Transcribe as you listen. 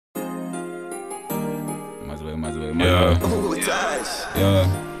my way. Yeah.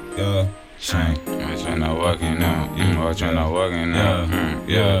 Shxx. I'm tryna walk in now. You know tryna walk in now.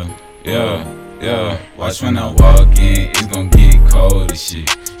 Yeah. Watch when I walk in, it's gon' get cold as shit.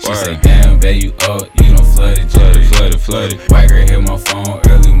 She say, damn, babe, you up, you done flooded. White girl hit my phone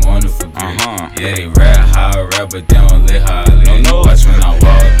early morning for grit. Yeah, they rap how I rap, but they don't live how I live. Watch when I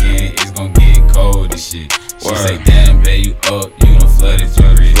walk in, it's gon' get cold as shit. She say, damn, babe, you up, you done flooded.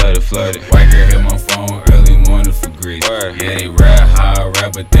 White girl hit my phone early morning for grit. Yeah, they rap how I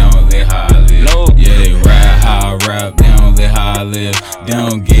rap, but they don't live how I live. Yeah, they rap how I rap, they don't live how I live. They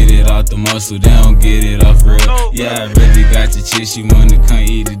don't get it off the muscle, they don't get it off real. Yeah, I really got your chick, she wanna come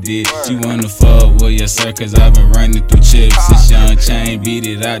eat a dick. She wanna fuck with your sir, cause I been running through chips. It's young chain, beat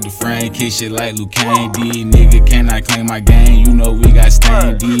it out the frame, kick shit like Luke Kane. D nigga cannot claim my game, you know we got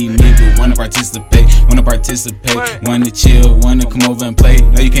stained. D nigga wanna participate, wanna chill, wanna come over and play.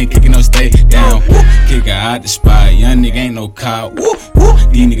 No, you can't kick it, no stay down. Kick her out the spot, young nigga ain't no cop.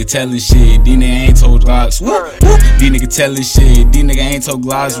 These nigga tellin' shit, these nigga ain't told Glocks. These nigga tellin' shit, these nigga ain't told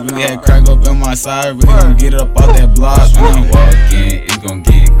Glocks. Really had crack up in my side, really gon' get it up off that block. When I walk in, it's gon'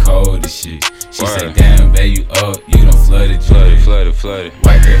 get cold as shit. She say, damn, babe, you up, you done flooded.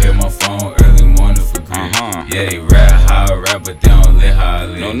 White girl hit my phone early morning for grit. Yeah, they rap how I rap, but they don't live how I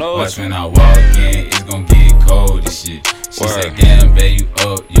live. Watch when I walk in, it's gon' get cold as shit. She say, damn, babe, you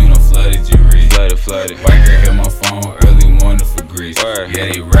up, you done flooded your wrist. White girl hit my phone early morning for grit. Yeah,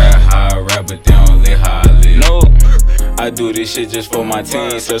 they rap how I rap, but they don't live how I live. I do this shit just for my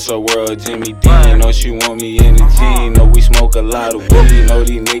team. Such a world, Jimmy D. Know she want me in the G. Know we smoke a lot of weed. Know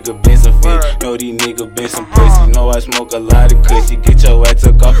these niggas been some fit. Know these niggas been some pussy. Know I smoke a lot of cushy. Get your ass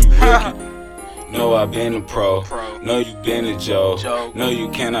took off, you rookie. Know I been a pro. Know you been a Joe. Know you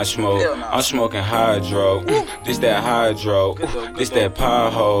cannot smoke. I'm smoking hydro. This that hydro. This that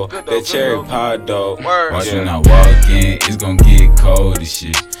pie hole. That cherry pie dope. Watch when I walk in, it's gon' get cold as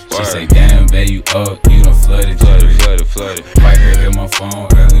shit. She say, damn, babe, you up, you done flooded. White girl hit my phone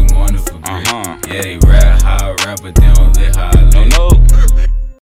early morning for grit. Yeah, they rap how I rap, but they don't live how I live.